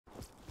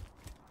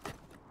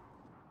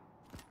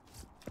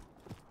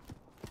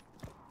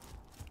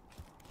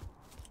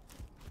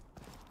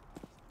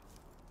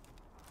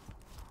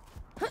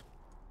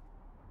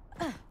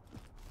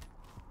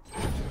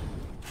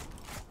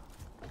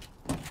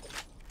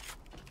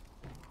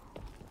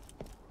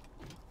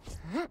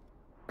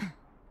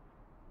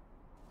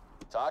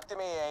to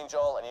me,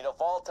 Angel. I need a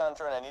Vault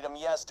Hunter, and I need him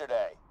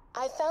yesterday.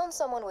 I found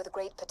someone with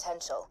great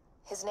potential.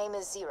 His name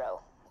is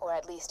Zero, or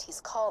at least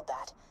he's called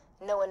that.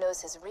 No one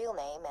knows his real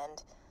name,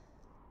 and...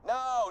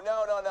 No.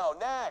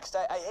 Next.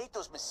 I hate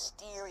those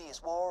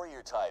mysterious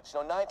warrior types.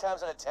 9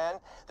 times out of 10,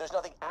 there's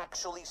nothing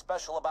actually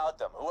special about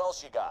them. Who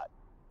else you got?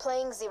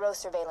 Playing Zero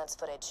surveillance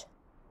footage.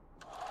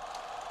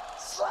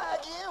 Slag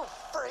you,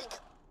 freak!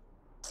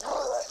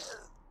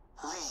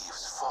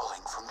 Leaves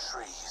falling from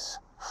trees.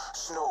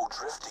 Snow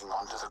drifting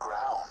onto the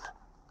ground.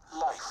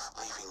 Life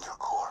leaving your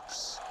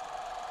corpse.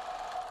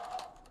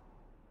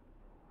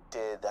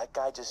 Did that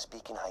guy just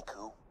speak in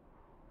haiku?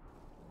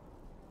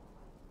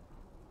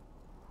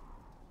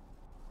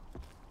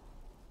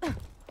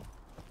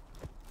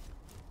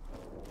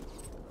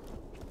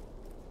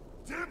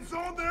 Dibs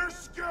on their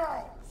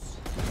scalps!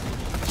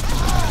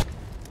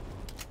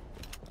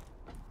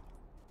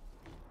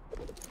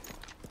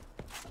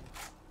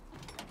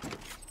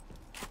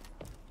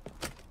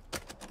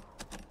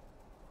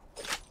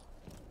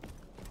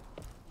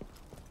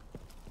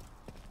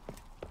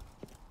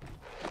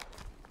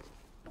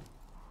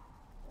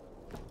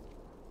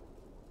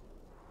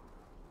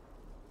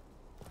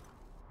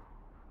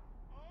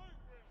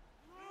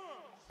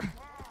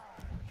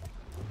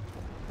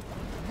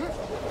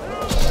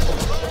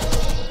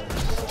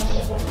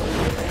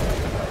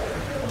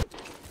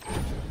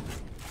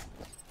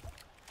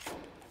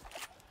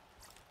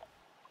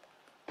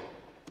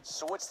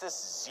 So what's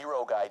this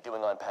Zero guy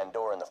doing on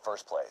Pandora in the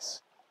first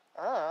place?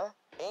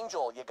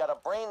 Angel, you got a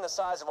brain the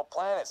size of a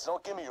planet, so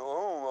don't give me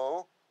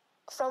oh.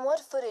 From what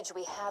footage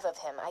we have of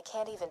him, I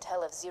can't even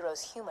tell if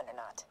Zero's human or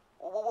not.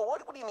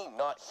 What do you mean,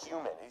 not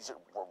human? He's a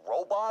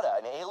robot,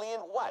 an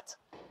alien, what?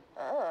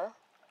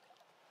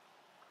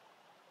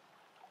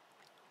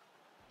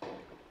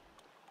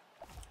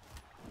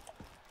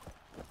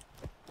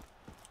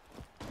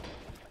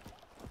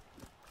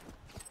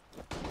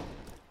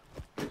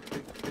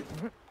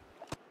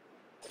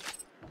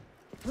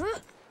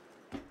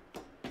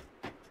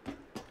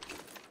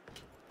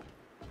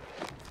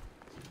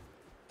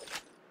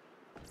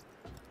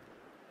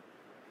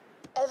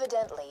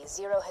 Evidently,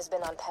 Zero has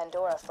been on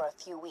Pandora for a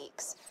few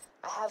weeks.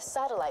 I have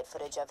satellite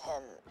footage of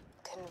him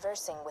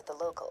conversing with the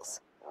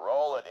locals.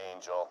 Roll it,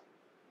 Angel.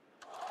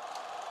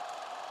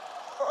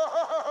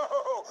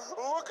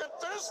 Look at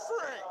this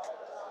freak!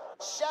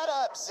 Shut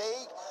up,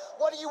 Zeke.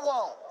 What do you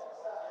want?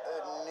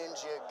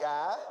 Ninja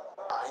guy?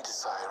 I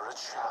desire a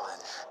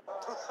challenge.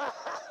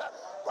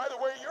 By the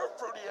way your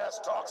fruity ass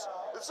talks,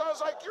 it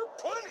sounds like you're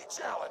plenty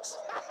challenged.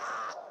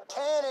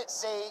 Can it,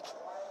 Zeke?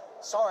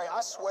 Sorry, I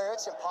swear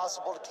it's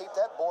impossible to keep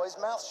that boy's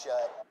mouth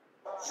shut.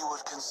 You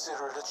would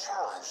consider it a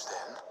challenge,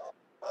 then?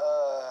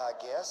 I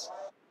guess.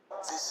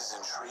 This is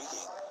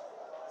intriguing.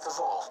 The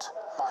vault,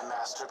 my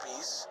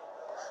masterpiece.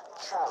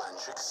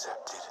 Challenge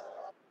accepted.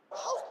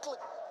 Holy...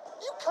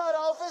 You cut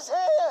off his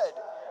head!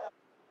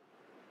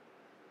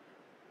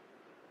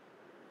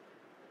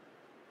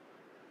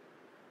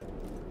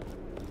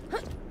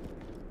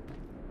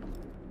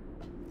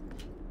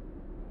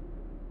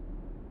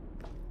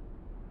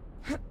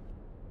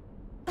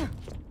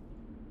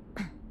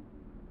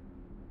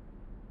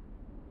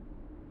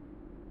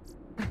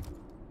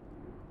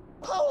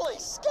 Holy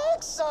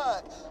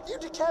skagsuck! You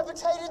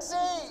decapitated Zeke!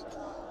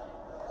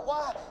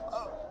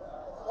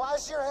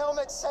 Why's your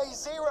helmet say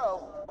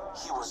Zero?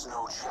 He was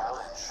no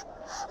challenge.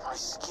 My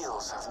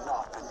skills have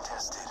not been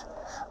tested.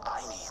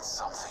 I need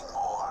something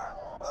more.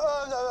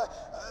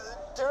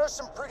 There are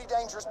some pretty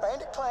dangerous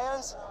bandit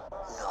clans.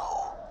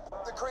 No.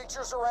 The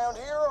creatures around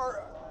here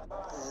are...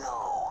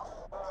 No.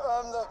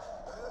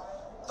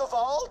 The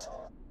vault?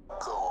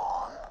 Go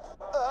on.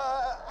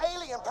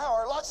 Alien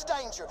power, lots of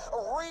danger.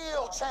 A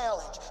real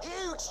challenge.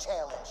 Huge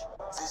challenge.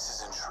 This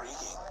is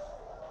intriguing.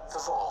 The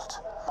vault,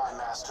 my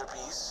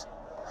masterpiece.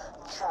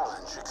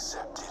 Challenge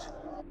accepted.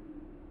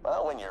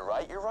 Well, when you're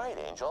right,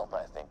 Angel.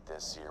 I think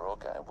this Zero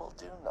guy will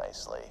do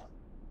nicely.